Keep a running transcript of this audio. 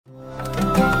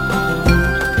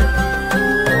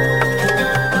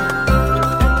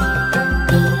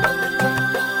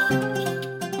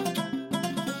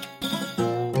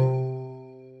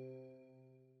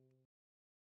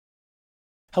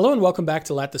Hello and welcome back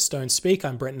to Let the Stone Speak.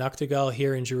 I'm Brent Nuktegal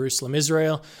here in Jerusalem,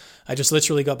 Israel. I just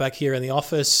literally got back here in the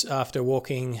office after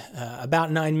walking about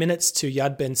 9 minutes to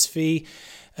Yad Ben Tzvi,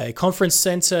 a conference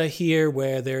center here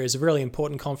where there is a really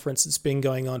important conference that's been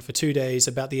going on for 2 days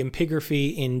about the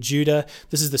epigraphy in Judah.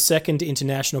 This is the second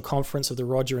international conference of the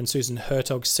Roger and Susan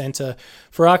Hertog Center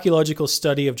for Archaeological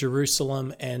Study of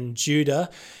Jerusalem and Judah.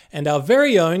 And our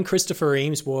very own Christopher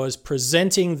Eames was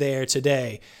presenting there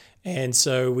today. And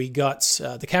so we got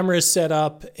the cameras set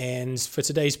up, and for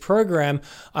today's program,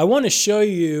 I want to show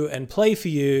you and play for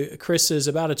you Chris's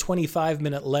about a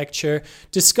 25-minute lecture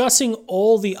discussing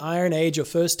all the Iron Age or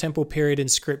First Temple period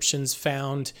inscriptions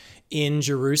found in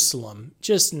Jerusalem.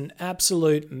 Just an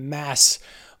absolute mass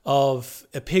of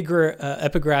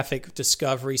epigraphic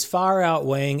discoveries, far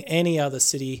outweighing any other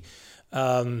city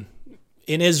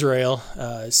in Israel,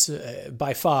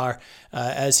 by far,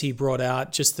 as he brought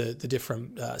out just the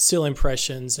different seal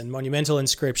impressions and monumental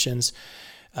inscriptions,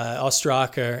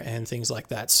 ostraca and things like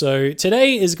that. So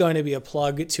today is going to be a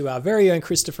plug to our very own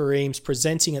Christopher Eames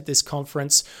presenting at this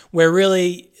conference, where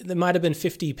really there might have been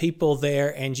 50 people there,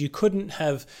 and you couldn't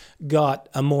have got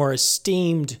a more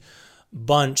esteemed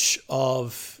bunch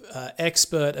of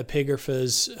expert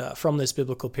epigraphers from this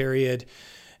biblical period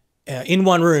in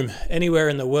one room anywhere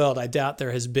in the world. I doubt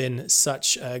there has been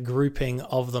such a grouping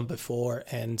of them before.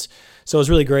 And so it was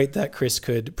really great that Chris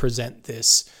could present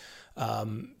this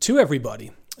to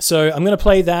everybody. So I'm going to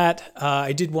play that.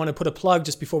 I did want to put a plug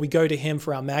just before we go to him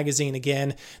for our magazine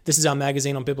again. This is our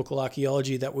magazine on biblical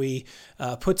archaeology that we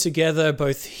put together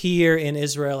both here in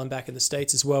Israel and back in the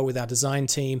States as well with our design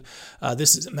team.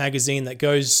 This is a magazine that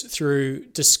goes through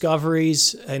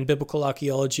discoveries in biblical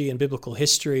archaeology and biblical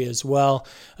history as well.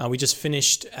 We just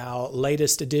finished our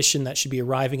latest edition that should be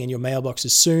arriving in your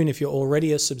mailboxes soon if you're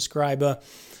already a subscriber.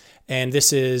 And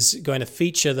this is going to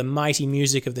feature the mighty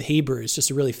music of the Hebrews, just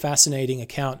a really fascinating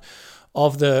account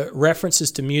of the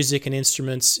references to music and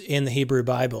instruments in the Hebrew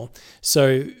Bible.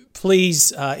 So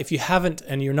please, if you haven't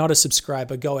and you're not a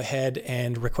subscriber, go ahead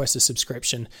and request a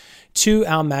subscription to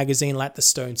our magazine, Let the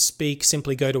Stone Speak.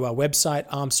 Simply go to our website,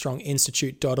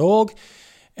 armstronginstitute.org,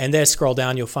 and there scroll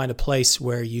down, you'll find a place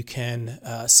where you can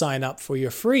sign up for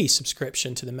your free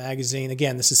subscription to the magazine.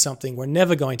 Again, this is something we're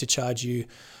never going to charge you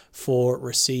for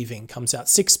receiving. Comes out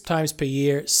 6 times per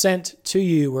year, sent to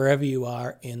you wherever you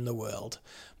are in the world.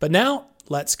 But now,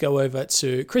 let's go over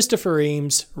to Christopher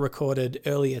Eames, recorded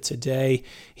earlier today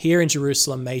here in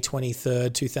Jerusalem, May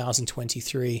 23rd,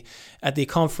 2023, at the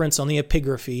conference on the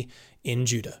epigraphy in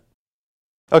Judah.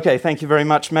 Okay, thank you very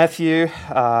much, Matthew.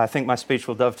 I think my speech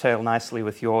will dovetail nicely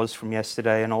with yours from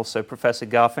yesterday and also Professor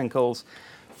Garfinkel's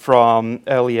from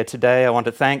earlier today. I want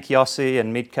to thank Yossi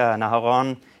and Mitka and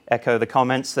Aharon, echo the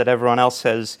comments that everyone else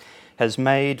has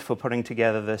made for putting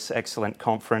together this excellent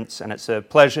conference. And it's a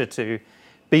pleasure to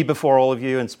be before all of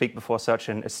you and speak before such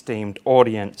an esteemed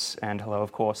audience. And hello,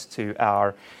 of course, to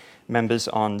our members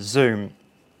on Zoom.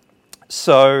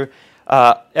 So,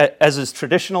 as is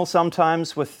traditional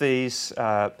sometimes with these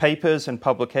papers and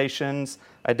publications,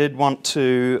 I did want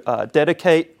to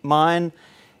dedicate mine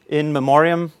in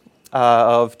memoriam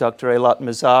of Dr. Eilat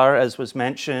Mazar, as was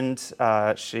mentioned.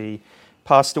 She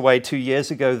passed away 2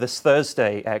 years ago this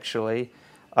Thursday, actually,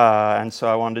 and so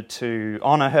I wanted to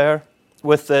honor her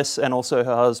with this, and also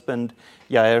her husband,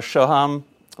 Yair Shoham.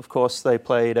 Of course, they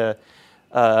played a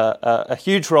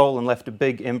huge role and left a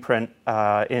big imprint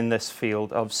in this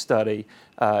field of study.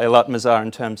 Eilat Mazar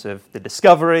in terms of the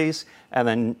discoveries, and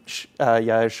then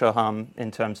Yair Shoham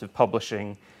in terms of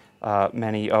publishing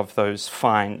many of those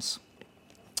finds.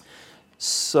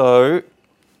 So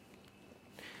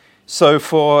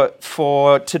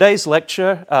for today's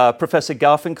lecture, Professor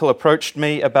Garfinkel approached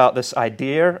me about this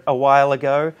idea a while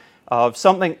ago of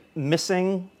something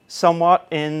missing somewhat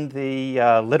in the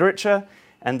literature,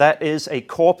 and that is a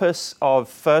corpus of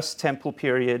First Temple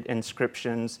period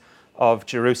inscriptions of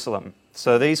Jerusalem.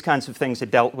 So these kinds of things are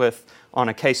dealt with on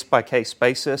a case-by-case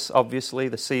basis, obviously,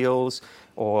 the seals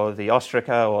or the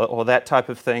ostraca or that type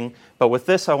of thing. But with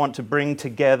this, I want to bring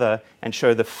together and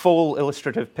show the full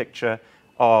illustrative picture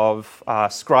of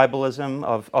scribalism,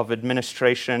 of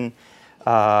administration,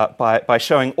 by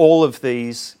showing all of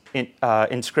these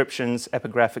inscriptions,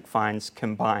 epigraphic finds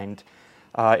combined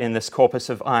in this corpus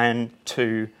of Iron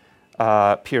II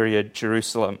period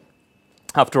Jerusalem.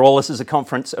 After all, this is a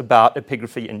conference about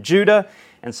epigraphy in Judah,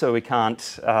 and so we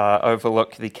can't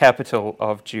overlook the capital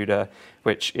of Judah,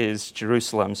 which is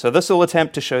Jerusalem. So this will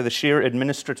attempt to show the sheer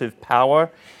administrative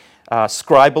power,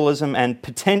 scribalism, and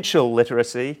potential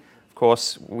literacy. Of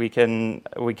course, we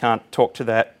can't talk to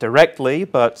that directly,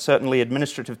 but certainly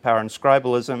administrative power and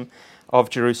scribalism of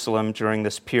Jerusalem during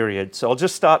this period. So I'll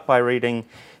just start by reading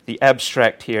the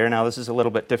abstract here. Now, this is a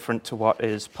little bit different to what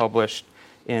is published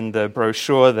in the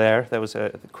brochure there. There was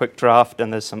a quick draft,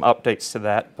 and there's some updates to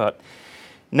that. But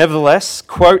nevertheless,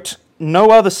 quote,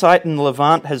 "No other site in the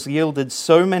Levant has yielded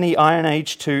so many Iron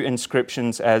Age II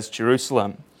inscriptions as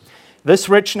Jerusalem. This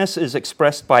richness is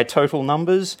expressed by total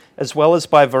numbers as well as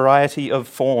by variety of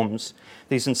forms.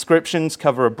 These inscriptions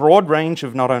cover a broad range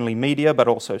of not only media but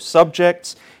also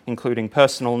subjects, including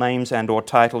personal names and or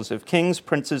titles of kings,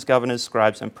 princes, governors,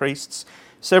 scribes, and priests,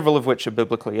 several of which are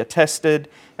biblically attested,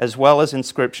 as well as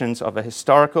inscriptions of a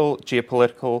historical,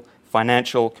 geopolitical,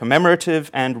 financial, commemorative,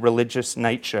 and religious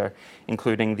nature,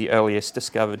 including the earliest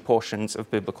discovered portions of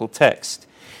biblical text.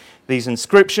 These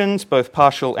inscriptions, both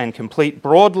partial and complete,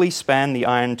 broadly span the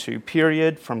Iron II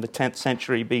period from the 10th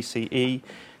century BCE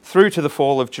through to the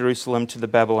fall of Jerusalem to the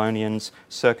Babylonians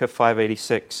circa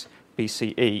 586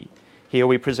 BCE. Here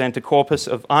we present a corpus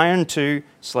of Iron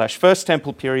II/First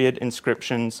Temple period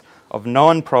inscriptions of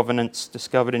known provenance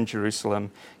discovered in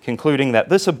Jerusalem, concluding that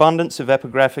this abundance of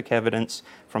epigraphic evidence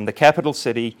from the capital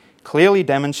city clearly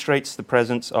demonstrates the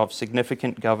presence of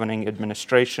significant governing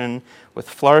administration with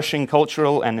flourishing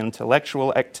cultural and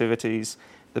intellectual activities,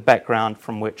 the background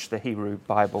from which the Hebrew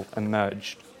Bible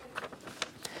emerged."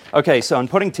 Okay, so in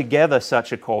putting together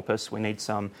such a corpus, we need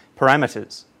some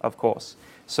parameters, of course.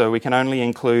 So we can only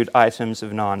include items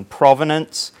of known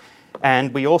provenance,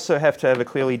 and we also have to have a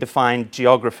clearly defined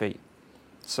geography.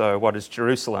 So what is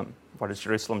Jerusalem? What is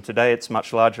Jerusalem today? It's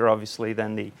much larger, obviously,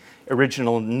 than the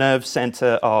original nerve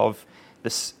center of the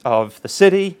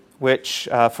city, which,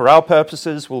 for our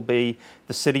purposes, will be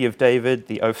the city of David,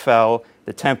 the Ophel,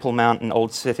 the Temple Mount and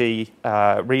Old City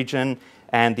region,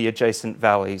 and the adjacent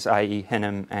valleys, i.e.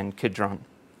 Hinnom and Kidron.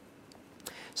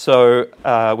 So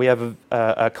we have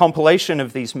a compilation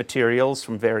of these materials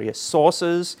from various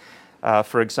sources.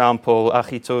 For example,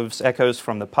 Achituv's Echoes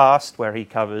from the Past, where he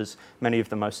covers many of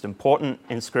the most important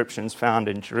inscriptions found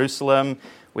in Jerusalem.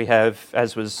 We have,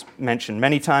 as was mentioned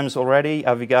many times already,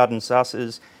 Avigad and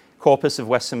Sass's corpus of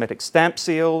West Semitic stamp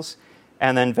seals,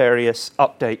 and then various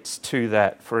updates to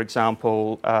that. For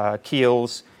example,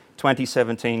 Kiel's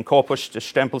 2017 Corpus des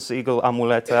Stempelsiegel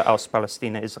Amulette aus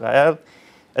Palästina Israel,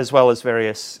 as well as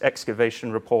various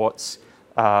excavation reports,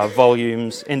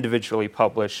 volumes, individually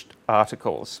published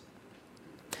articles.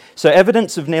 So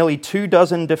evidence of nearly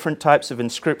 24 different types of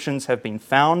inscriptions have been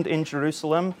found in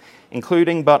Jerusalem,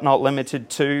 including but not limited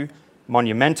to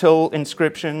monumental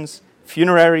inscriptions,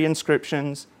 funerary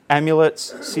inscriptions,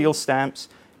 amulets, seal stamps,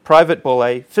 private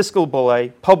bullae, fiscal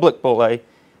bullae, public bullae,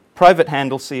 private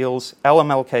handle seals,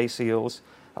 LMLK seals,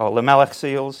 or Lamelech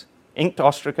seals, inked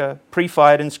ostraca,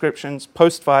 pre-fired inscriptions,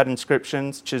 post-fired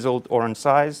inscriptions, chiseled or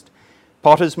incised,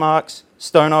 potter's marks,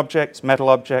 stone objects, metal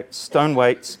objects, stone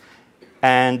weights,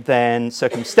 and then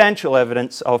circumstantial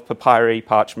evidence of papyri,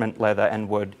 parchment, leather, and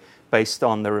wood based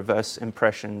on the reverse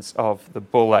impressions of the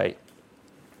bullae.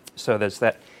 So there's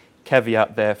that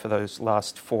caveat there for those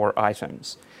last four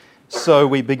items. So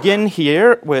we begin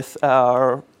here with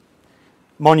our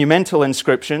monumental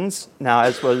inscriptions. Now,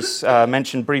 as was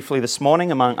mentioned briefly this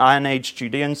morning, among Iron Age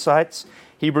Judean sites,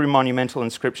 Hebrew monumental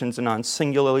inscriptions are known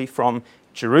singularly from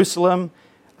Jerusalem,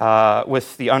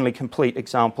 with the only complete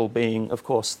example being, of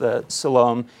course, the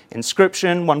Siloam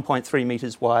inscription, 1.3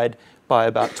 meters wide by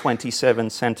about 27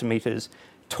 centimeters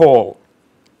tall.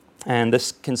 And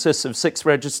this consists of 6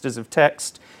 registers of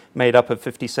text made up of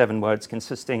 57 words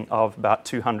consisting of about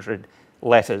 200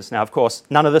 letters. Now, of course,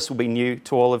 none of this will be new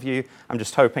to all of you. I'm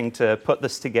just hoping to put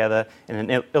this together in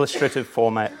an illustrative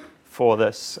format for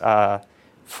this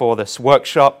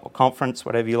workshop or conference,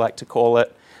 whatever you like to call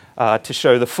it, to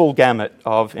show the full gamut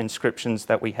of inscriptions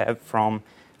that we have from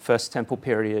First Temple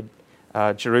period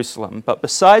Jerusalem. But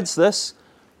besides this,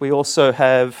 we also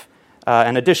have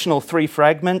an additional 3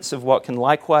 fragments of what can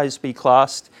likewise be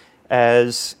classed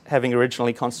as having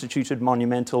originally constituted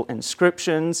monumental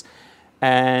inscriptions.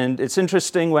 And it's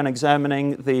interesting when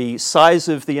examining the size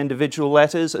of the individual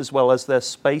letters as well as their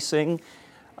spacing.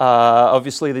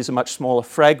 Obviously, these are much smaller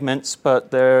fragments,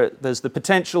 but there's the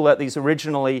potential that these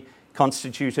originally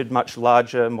constituted much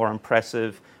larger, more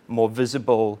impressive, more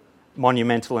visible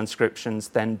monumental inscriptions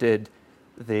than did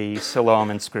the Siloam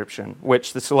inscription,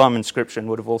 which the Siloam inscription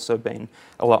would have also been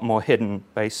a lot more hidden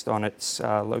based on its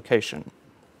location.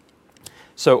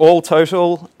 So all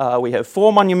total, we have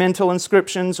 4 monumental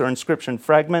inscriptions or inscription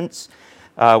fragments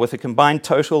with a combined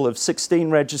total of 16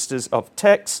 registers of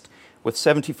text with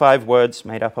 75 words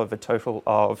made up of a total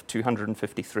of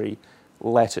 253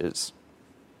 letters.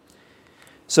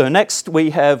 So next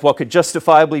we have what could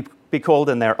justifiably be called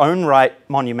in their own right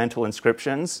monumental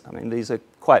inscriptions. I mean, these are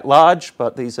quite large,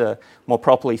 but these are more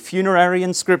properly funerary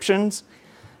inscriptions.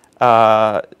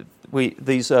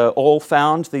 These are all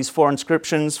found, these 4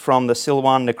 inscriptions, from the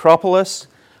Silwan necropolis.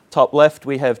 Top left,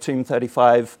 we have Tomb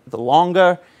 35 the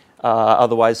Longer,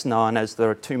 otherwise known as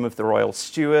the Tomb of the Royal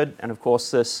Steward. And of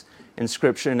course, this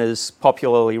inscription is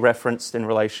popularly referenced in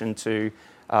relation to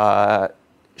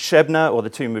Shebna, or the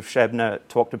Tomb of Shebna,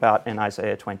 talked about in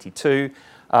Isaiah 22,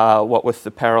 what with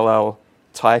the parallel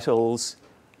titles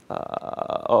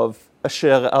of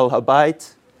Asher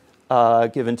al-Habayt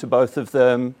given to both of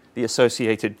them, the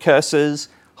associated curses.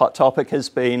 Hot topic has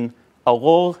been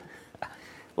Arur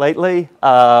lately,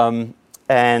 and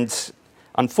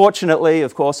unfortunately,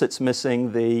 of course, it's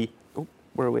missing the,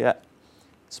 where are we at?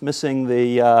 It's missing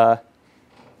the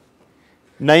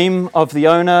name of the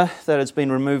owner that has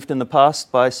been removed in the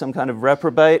past by some kind of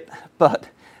reprobate, but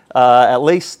at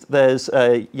least there's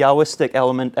a Yahwistic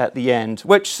element at the end,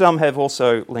 which some have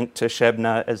also linked to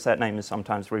Shebna, as that name is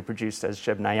sometimes reproduced as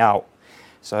Shebnayahu.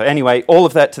 So anyway, all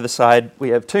of that to the side, we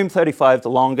have Tomb 35 the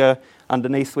Longer.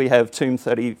 Underneath we have Tomb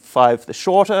 35 the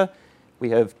Shorter. We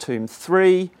have Tomb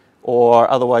 3, or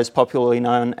otherwise popularly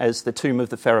known as the Tomb of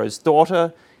the Pharaoh's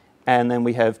Daughter. And then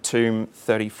we have Tomb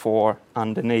 34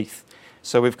 underneath.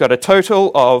 So we've got a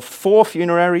total of 4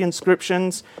 funerary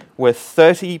inscriptions with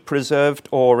 30 preserved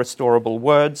or restorable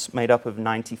words made up of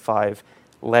 95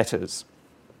 letters.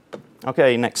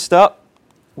 Okay, next up,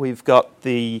 we've got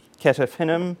the Ketef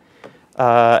Hinnom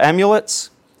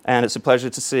amulets, and it's a pleasure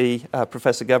to see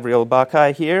Professor Gabriel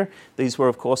Barkai here. These were,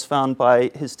 of course, found by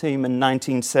his team in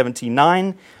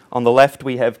 1979. On the left,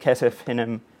 we have Ketef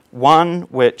Hinnom 1,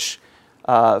 which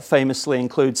famously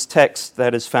includes text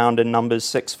that is found in Numbers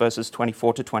 6, verses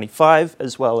 24 to 25,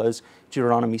 as well as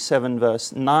Deuteronomy 7,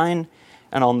 verse 9.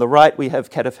 And on the right, we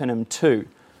have Ketef Hinnom 2,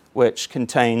 which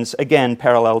contains, again,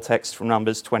 parallel text from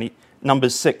Numbers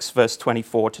 6, verse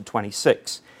 24 to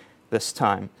 26 this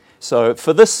time. So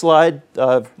for this slide,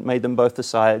 I've made them both the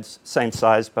same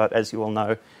size, but as you all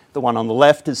know, the one on the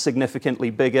left is significantly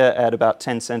bigger at about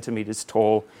 10 centimeters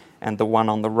tall, and the one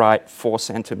on the right, 4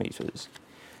 centimeters.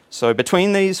 So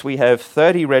between these, we have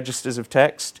 30 registers of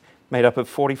text made up of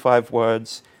 45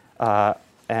 words,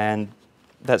 and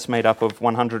that's made up of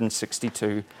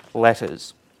 162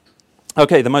 letters.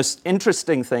 Okay, the most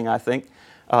interesting thing, I think,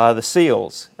 are the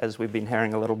seals, as we've been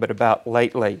hearing a little bit about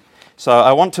lately. So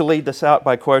I want to lead this out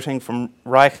by quoting from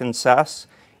Reich and Sass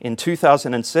in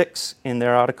 2006 in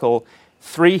their article,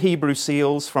 3 Hebrew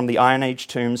Seals from the Iron Age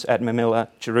Tombs at Mamilla,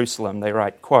 Jerusalem. They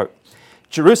write, quote,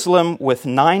 Jerusalem with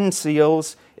 9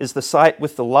 seals is the site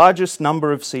with the largest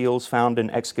number of seals found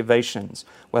in excavations,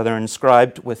 whether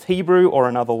inscribed with Hebrew or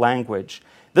another language.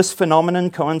 This phenomenon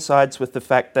coincides with the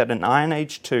fact that in Iron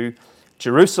Age II,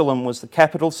 Jerusalem was the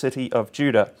capital city of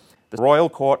Judah, the royal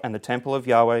court and the temple of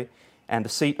Yahweh, and the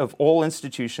seat of all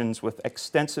institutions with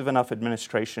extensive enough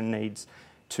administration needs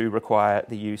to require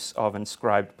the use of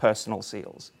inscribed personal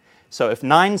seals. So if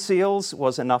 9 seals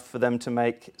was enough for them to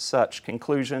make such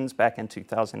conclusions back in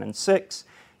 2006,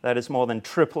 that is more than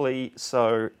triply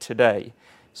so today.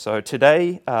 So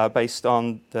today, based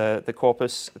on the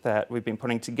corpus that we've been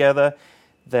putting together,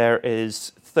 there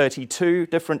is 32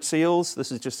 different seals.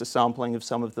 This is just a sampling of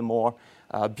some of the more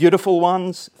beautiful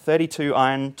ones. 32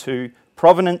 Iron II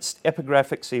provenance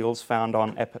epigraphic seals found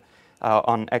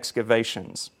on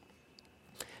excavations.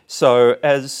 So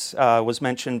as was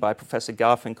mentioned by Professor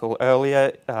Garfinkel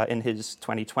earlier in his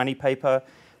 2020 paper,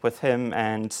 with him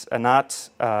and Anat,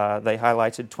 they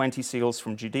highlighted 20 seals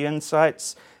from Judean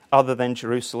sites other than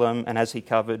Jerusalem, and as he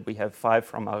covered, we have 5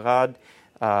 from Arad,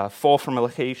 4 from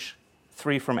Lachish,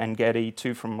 3 from En-Gedi,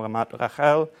 2 from Ramat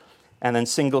Rachel, and then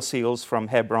single seals from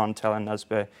Hebron, Tel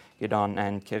Nazbe, Gidon,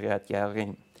 and Kiryat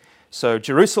Yarim. So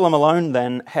Jerusalem alone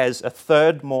then has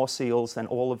 1/3 more seals than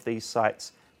all of these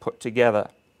sites put together,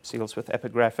 seals with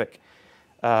epigraphic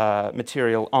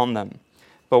material on them.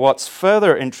 But what's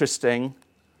further interesting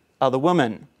are the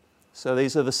women. So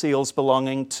these are the seals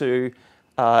belonging to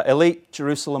elite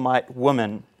Jerusalemite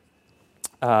women.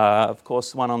 Of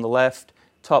course, the one on the left,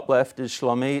 top left is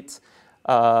Shlomit.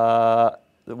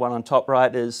 The one on top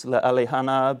right is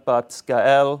Le'alihana Bat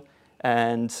Gael.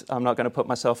 And I'm not going to put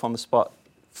myself on the spot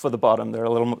for the bottom. They're a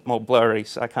little more blurry,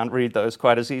 so I can't read those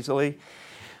quite as easily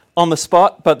on the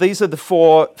spot. But these are the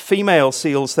 4 female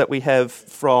seals that we have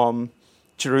from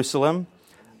Jerusalem.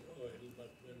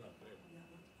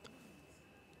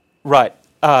 Right.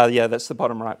 Yeah, that's the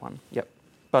bottom right one. Yep.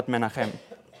 Bat Menachem.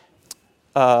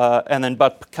 And then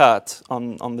Bat Pekat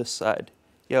on this side.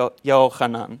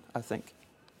 Yochanan, I think.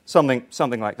 Something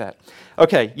like that.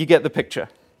 Okay, you get the picture.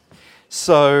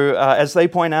 So as they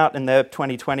point out in their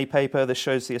 2020 paper, this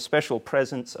shows the especial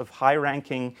presence of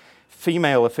high-ranking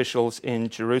female officials in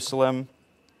Jerusalem.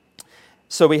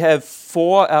 So we have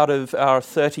 4 out of our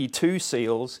 32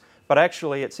 seals, but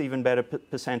actually it's even better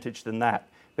percentage than that,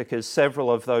 because several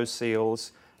of those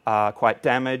seals are quite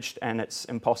damaged, and it's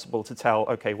impossible to tell,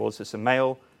 okay, was this a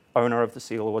male owner of the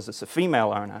seal or was this a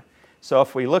female owner? So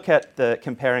if we look at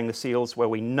comparing the seals where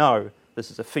we know this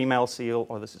is a female seal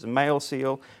or this is a male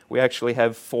seal, we actually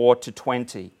have 4 to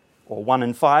 20, or 1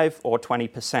 in 5, or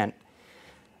 20%.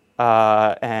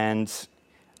 I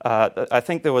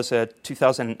think there was a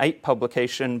 2008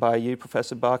 publication by you,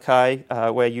 Professor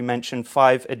Barkai, where you mentioned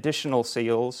 5 additional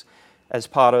seals as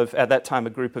part of, at that time, a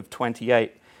group of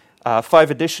 28. 5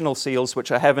 additional seals,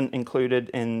 which I haven't included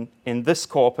in this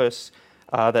corpus,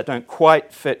 that don't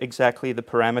quite fit exactly the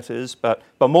parameters, but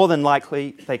more than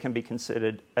likely they can be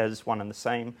considered as one and the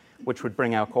same, which would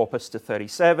bring our corpus to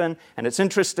 37. And it's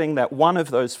interesting that one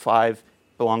of those 5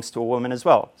 belongs to a woman as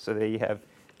well. So there you have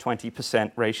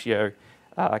 20% ratio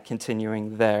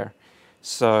continuing there.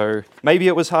 So maybe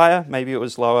it was higher, maybe it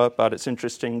was lower, but it's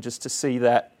interesting just to see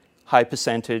that high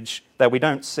percentage that we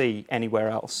don't see anywhere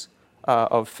else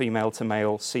of female to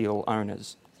male seal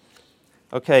owners.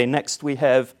 Okay, next we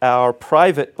have our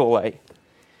private bullae.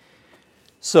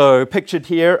 So pictured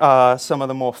here are some of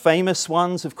the more famous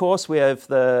ones, of course. We have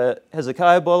the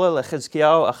Hezekiah bulla,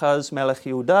 LeChizkiyahu Achaz Melech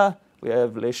Yehuda. We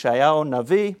have LeShayahu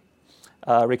Navi,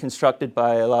 reconstructed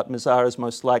by Elat Mizar,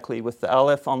 most likely with the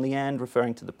Aleph on the end,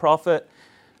 referring to the prophet.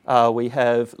 We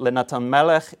have Lenatan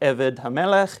Melech, Eved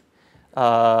HaMelech,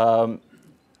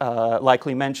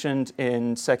 likely mentioned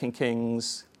in 2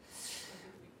 Kings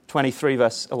 23,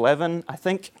 verse 11, I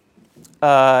think.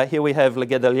 Here we have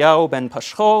LeGedaliah ben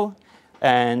Pashchol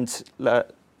and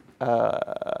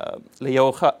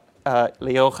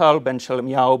Leochal ben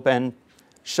Shalemiah ben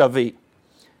Shavi.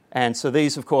 And so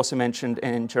these, of course, are mentioned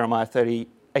in Jeremiah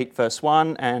 38, verse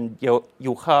 1, and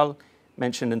Yuchal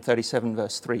mentioned in 37,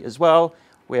 verse 3 as well.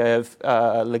 We have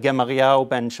LeGemariah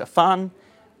ben Shaphan,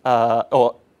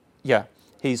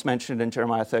 he's mentioned in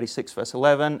Jeremiah 36, verse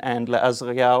 11, and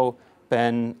LeAzariah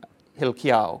ben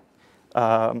Hilkiah,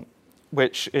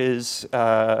 which is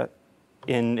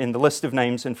in the list of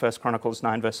names in 1 Chronicles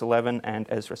 9, verse 11, and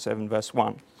Ezra 7, verse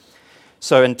 1.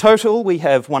 So in total, we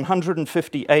have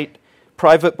 158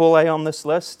 private bullae on this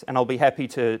list, and I'll be happy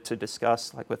to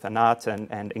discuss, like with Anat,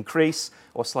 and increase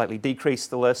or slightly decrease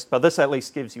the list, but this at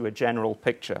least gives you a general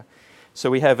picture. So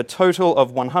we have a total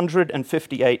of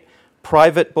 158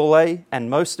 private bullae, and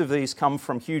most of these come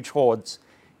from huge hordes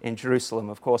in Jerusalem.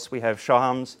 Of course, we have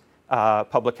Shaham's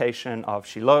publication of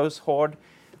Shiloh's hoard,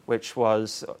 which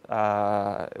was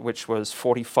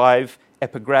 45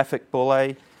 epigraphic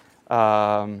bullae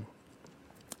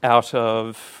out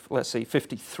of,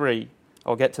 53.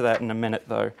 I'll get to that in a minute,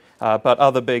 though. But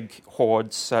other big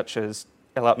hordes, such as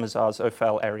Elat Mizar's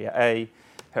Ophel Area A,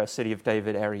 Paracity of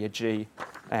David Area G,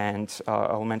 and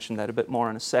I'll mention that a bit more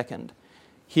in a second.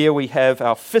 Here we have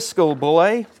our fiscal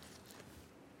bullae,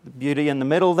 the beauty in the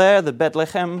middle there, the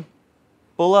Bethlehem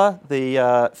bulla,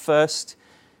 the first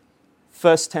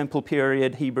temple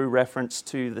period Hebrew reference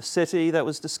to the city that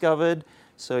was discovered.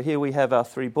 So here we have our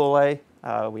 3 bullae.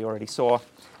 We already saw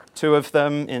 2 of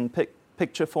them in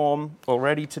picture form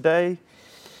already today.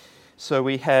 So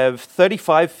we have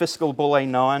 35 fiscal bullae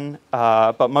known,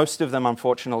 but most of them,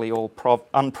 unfortunately, all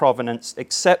unprovenanced,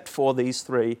 except for these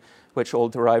 3, which all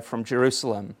derive from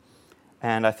Jerusalem.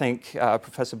 And I think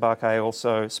Professor Barkai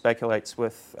also speculates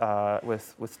with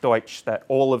Deutsch that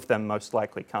all of them most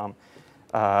likely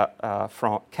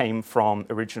came from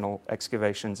original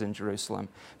excavations in Jerusalem.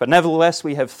 But nevertheless,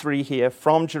 we have 3 here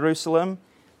from Jerusalem.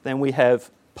 Then we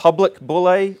have public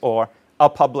bullae, or a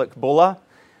public bulla.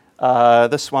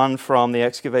 This one from the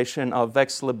excavation of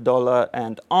Vex-Libdola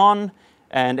and On.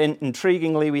 And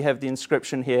intriguingly, we have the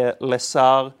inscription here,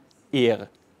 Lesar Ir.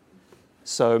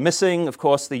 So missing, of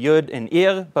course, the yud in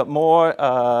ir, but more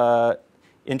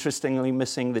interestingly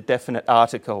missing the definite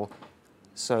article.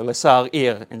 So lesar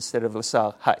ir instead of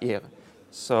lesar ha'ir.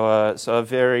 So a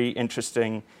very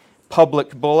interesting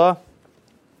public bulla.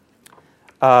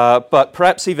 But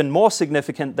perhaps even more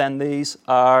significant than these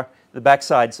are the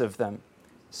backsides of them.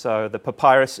 So the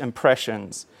papyrus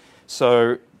impressions.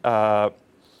 So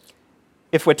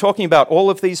if we're talking about all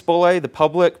of these bullae, the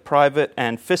public, private,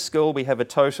 and fiscal, we have a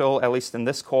total, at least in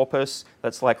this corpus,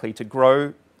 that's likely to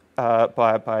grow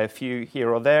by a few here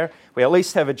or there. We at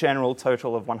least have a general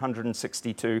total of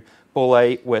 162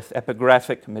 bullae with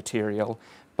epigraphic material.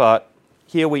 But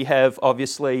here we have,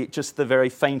 obviously, just the very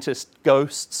faintest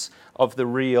ghosts of the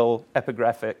real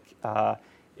epigraphic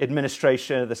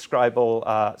administration, the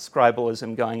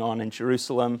scribalism going on in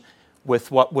Jerusalem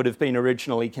with what would have been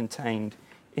originally contained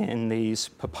in these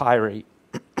papyri.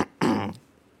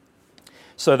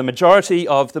 So the majority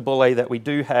of the bullae that we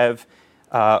do have,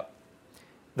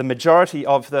 the majority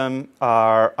of them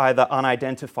are either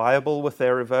unidentifiable with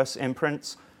their reverse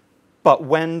imprints, but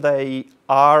when they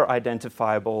are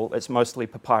identifiable, it's mostly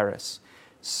papyrus.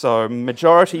 So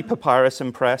majority papyrus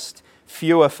impressed,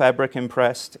 fewer fabric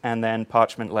impressed, and then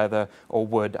parchment leather or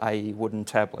wood, i.e. wooden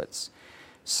tablets.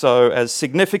 So as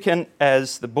significant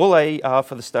as the bullae are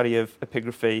for the study of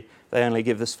epigraphy, they only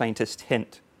give this faintest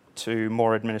hint to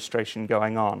more administration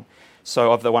going on.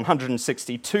 So of the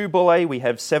 162 bullae, we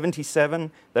have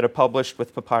 77 that are published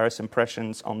with papyrus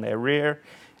impressions on their rear.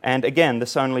 And again,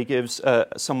 this only gives a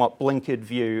somewhat blinkered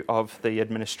view of the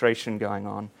administration going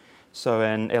on. So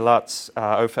in Eilat's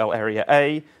Ophel Area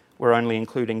A, we're only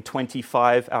including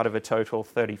 25 out of a total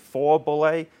 34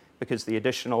 bullae, because the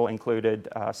additional included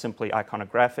simply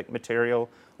iconographic material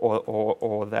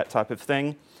or that type of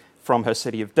thing. From her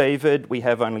city of David, we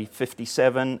have only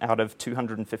 57 out of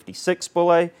 256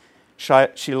 bullae.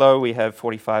 Shiloh, we have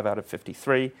 45 out of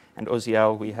 53. And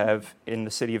Uziel, we have, in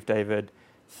the city of David,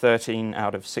 13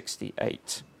 out of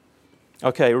 68.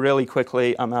 Okay, really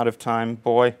quickly, I'm out of time,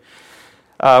 boy.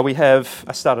 I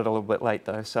started a little bit late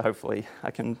though, so hopefully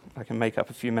I can make up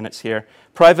a few minutes here.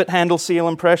 Private handle seal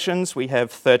impressions, we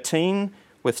have 13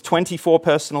 with 24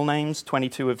 personal names,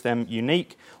 22 of them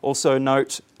unique. Also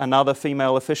note another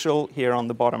female official here on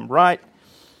the bottom right.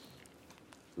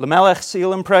 Lamelech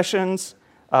seal impressions,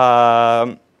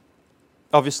 obviously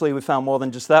we found more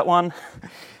than just that one.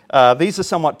 These are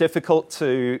somewhat difficult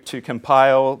to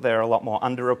compile. They're a lot more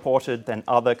underreported than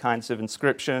other kinds of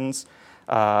inscriptions.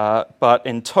 But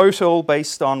in total,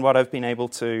 based on what I've been able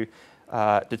to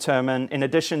determine, in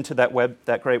addition to that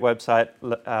great website,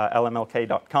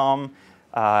 lmlk.com,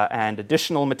 and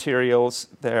additional materials,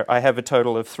 I have a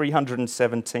total of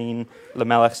 317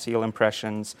 Lamelech seal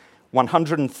impressions,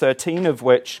 113 of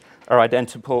which are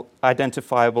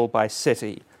identifiable by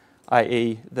city,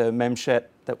 i.e. the memshet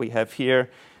that we have here.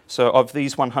 So of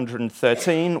these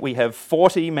 113, we have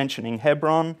 40 mentioning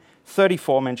Hebron,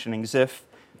 34 mentioning Ziph,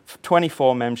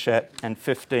 24 Memshet, and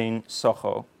 15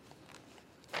 Socho.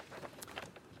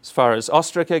 As far as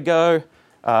ostraca go,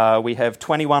 we have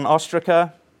 21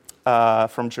 ostraca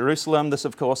from Jerusalem. This,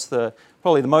 of course,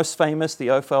 probably the most famous, the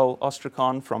Ophel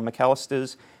ostracon from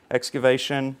McAllister's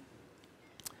excavation.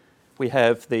 We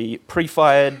have the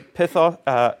pre-fired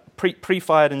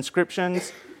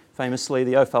inscriptions, famously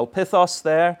the Ophel Pithos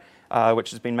there,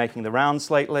 which has been making the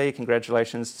rounds lately.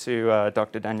 Congratulations to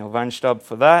Dr. Daniel Weinstaub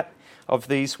for that. Of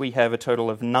these, we have a total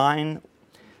of 9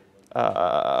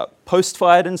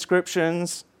 post-fired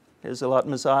inscriptions. Here's Eilat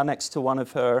Mazar next to one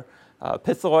of her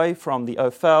pithoi from the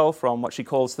Ophel, from what she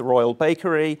calls the Royal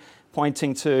Bakery,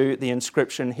 pointing to the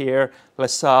inscription here,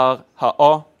 Lesar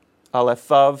Ha'o Aleph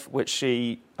Vav, which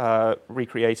she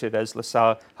recreated as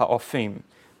Lesar Ha'ofim,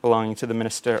 belonging to the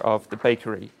minister of the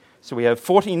bakery. So we have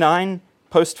 49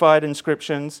 post-fired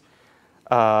inscriptions.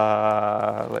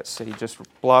 Let's see, just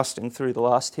blasting through the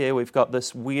last here, we've got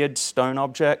this weird stone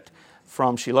object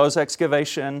from Shiloh's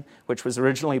excavation, which was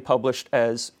originally published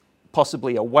as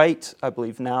possibly a weight. I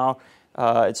believe now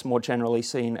it's more generally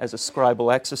seen as a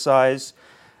scribal exercise.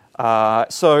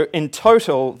 So in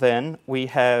total, then, we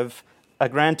have a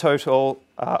grand total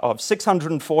of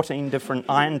 614 different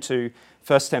Iron II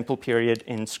First Temple period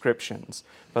inscriptions.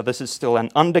 But this is still an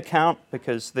undercount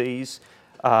because these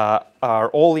are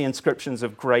all the inscriptions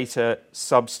of greater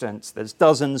substance. There's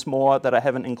dozens more that I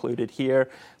haven't included here,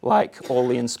 like all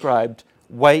the inscribed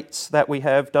weights that we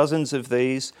have, dozens of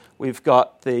these. We've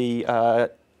got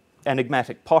the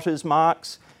enigmatic potter's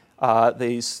marks,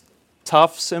 these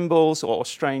tough symbols or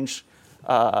strange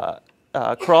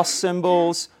cross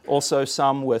symbols, also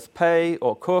some with pei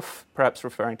or kuf, perhaps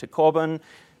referring to korban.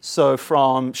 So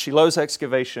from Shiloh's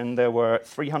excavation, there were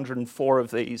 304 of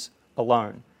these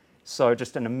alone. So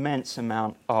just an immense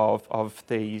amount of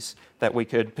these that we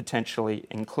could potentially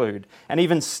include. And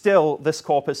even still, this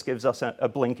corpus gives us a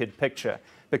blinkered picture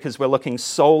because we're looking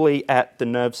solely at the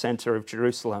nerve center of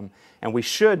Jerusalem. And we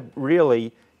should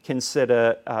really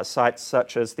consider sites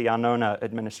such as the Arnona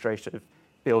administrative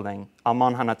building,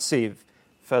 Almon HaNatziv,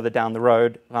 further down the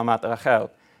road, Ramat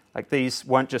Rachel. Like these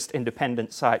weren't just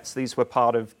independent sites. These were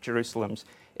part of Jerusalem's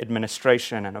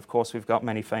administration. And of course, we've got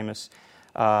many famous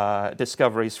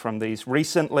discoveries from these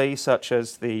recently, such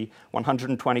as the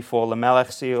 124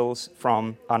 Lamelech seals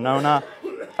from Arnona,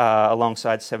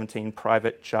 alongside 17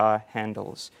 private jar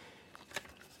handles.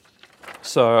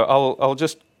 So I'll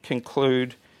just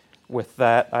conclude with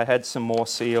that. I had some more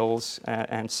seals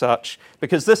and such,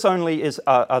 because this only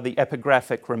are the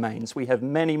epigraphic remains. We have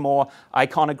many more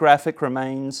iconographic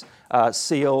remains,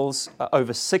 seals,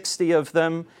 over 60 of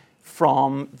them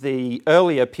from the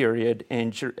earlier period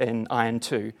in Iron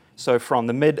II. So from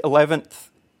the mid-11th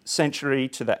century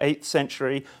to the 8th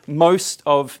century, most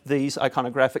of these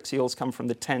iconographic seals come from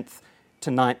the 10th to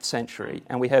 9th century,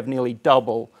 and we have nearly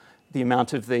double the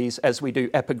amount of these as we do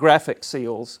epigraphic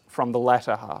seals from the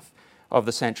latter half of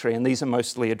the century, and these are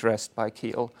mostly addressed by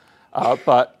Kiel,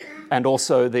 and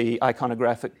also the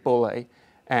iconographic bullae.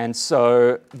 And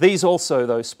so these also,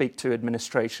 though, speak to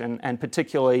administration, and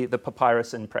particularly the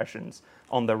papyrus impressions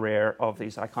on the rear of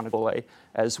these iconographic bullae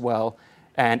as well.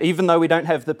 And even though we don't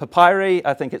have the papyri,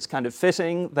 I think it's kind of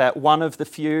fitting that one of the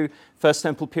few First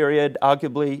Temple period,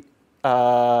 arguably,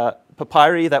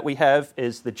 papyri that we have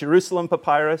is the Jerusalem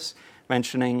papyrus,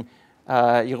 mentioning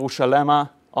Yerushalema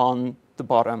on the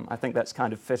bottom. I think that's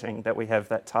kind of fitting that we have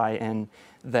that tie-in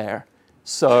there.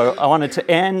 So I wanted to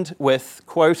end with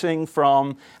quoting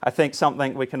from, I think,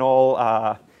 something we can all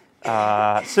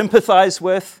sympathize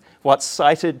with, what's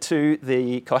cited to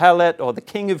the Kohelet, or the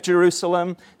King of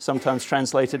Jerusalem, sometimes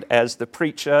translated as the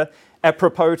preacher,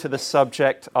 apropos to the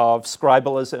subject of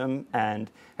scribalism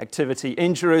and activity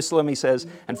in Jerusalem. He says,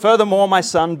 "And furthermore, my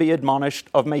son, be admonished,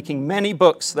 of making many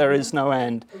books there is no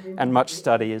end, and much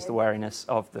study is the weariness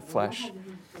of the flesh."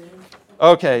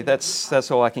 Okay, that's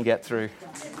all I can get through.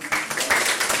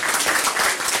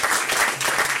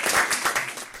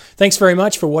 Thanks very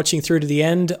much for watching through to the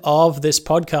end of this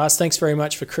podcast. Thanks very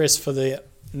much for Chris for the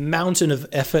mountain of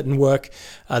effort and work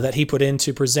that he put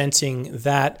into presenting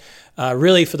that.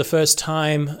 Really, for the first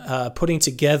time, putting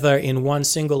together in one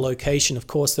single location. Of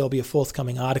course, there'll be a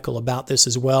forthcoming article about this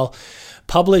as well,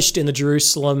 published in the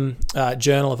Jerusalem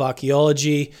Journal of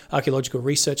Archaeological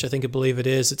Research, I believe it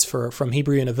is. It's from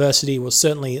Hebrew University. We'll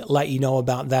certainly let you know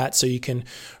about that, so you can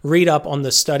read up on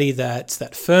the study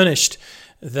that furnished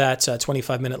that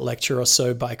 25-minute lecture or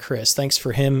so by Chris. Thanks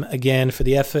for him again for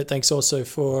the effort. Thanks also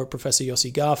for Professor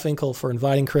Yossi Garfinkel for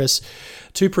inviting Chris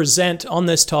to present on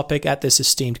this topic at this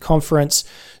esteemed conference.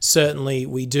 Certainly,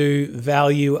 we do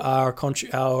value our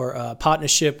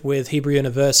partnership with Hebrew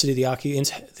University,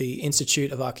 the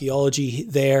Institute of Archaeology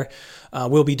there.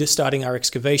 We'll be starting our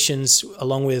excavations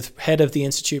along with head of the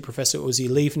Institute, Professor Uzi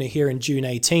Lievner, here in June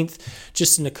 18th,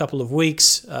 just in a couple of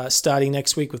weeks. Starting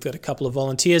next week, we've got a couple of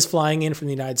volunteers flying in from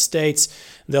the United States.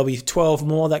 There'll be 12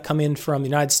 more that come in from the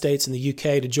United States and the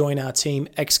UK to join our team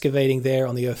excavating there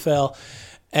on the Ophel.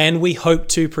 And we hope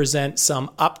to present some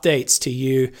updates to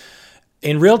you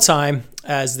in real time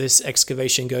as this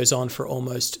excavation goes on for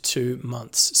almost 2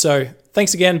 months. So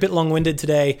thanks again, a bit long-winded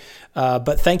today,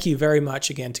 but thank you very much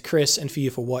again to Chris and for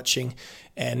you for watching.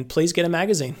 And please get a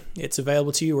magazine. It's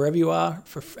available to you wherever you are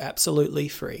for absolutely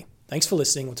free. Thanks for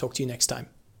listening. We'll talk to you next time.